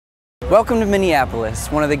Welcome to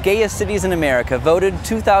Minneapolis, one of the gayest cities in America, voted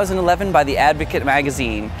 2011 by the Advocate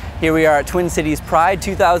magazine. Here we are at Twin Cities Pride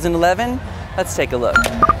 2011. Let's take a look.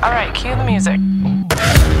 All right, cue the music.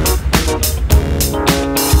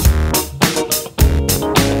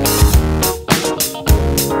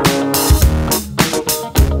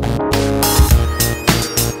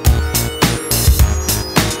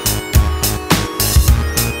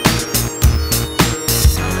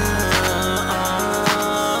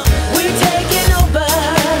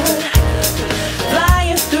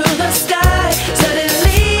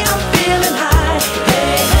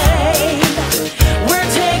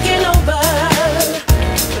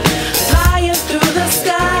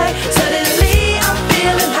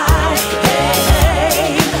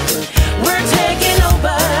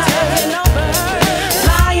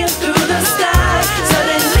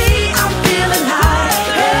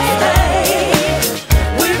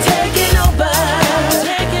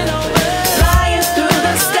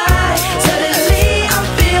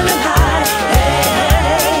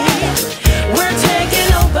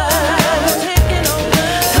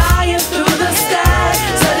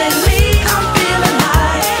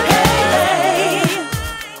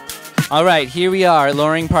 All right, here we are at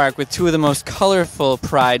Loring Park with two of the most colorful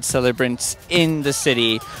Pride celebrants in the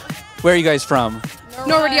city. Where are you guys from?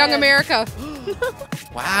 Norwood Young America.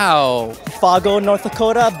 Wow. Fargo, North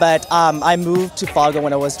Dakota, but I moved to Fargo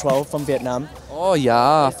when I was 12 from Vietnam. Oh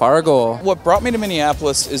yeah, Fargo. What brought me to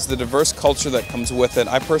Minneapolis is the diverse culture that comes with it.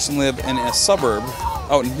 I personally live in a suburb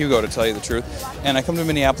out in Hugo, to tell you the truth, and I come to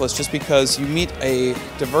Minneapolis just because you meet a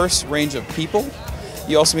diverse range of people.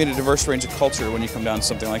 You also meet a diverse range of culture when you come down to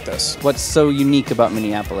something like this. What's so unique about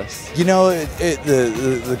Minneapolis? You know,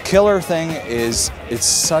 the killer thing is it's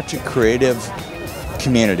such a creative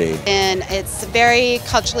community. And it's very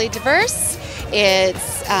culturally diverse,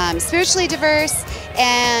 it's spiritually diverse,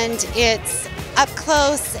 and it's up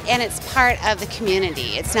close, and it's part of the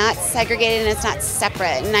community. It's not segregated and it's not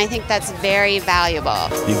separate, and I think that's very valuable.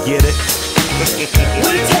 You get it?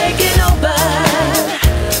 We're taking over.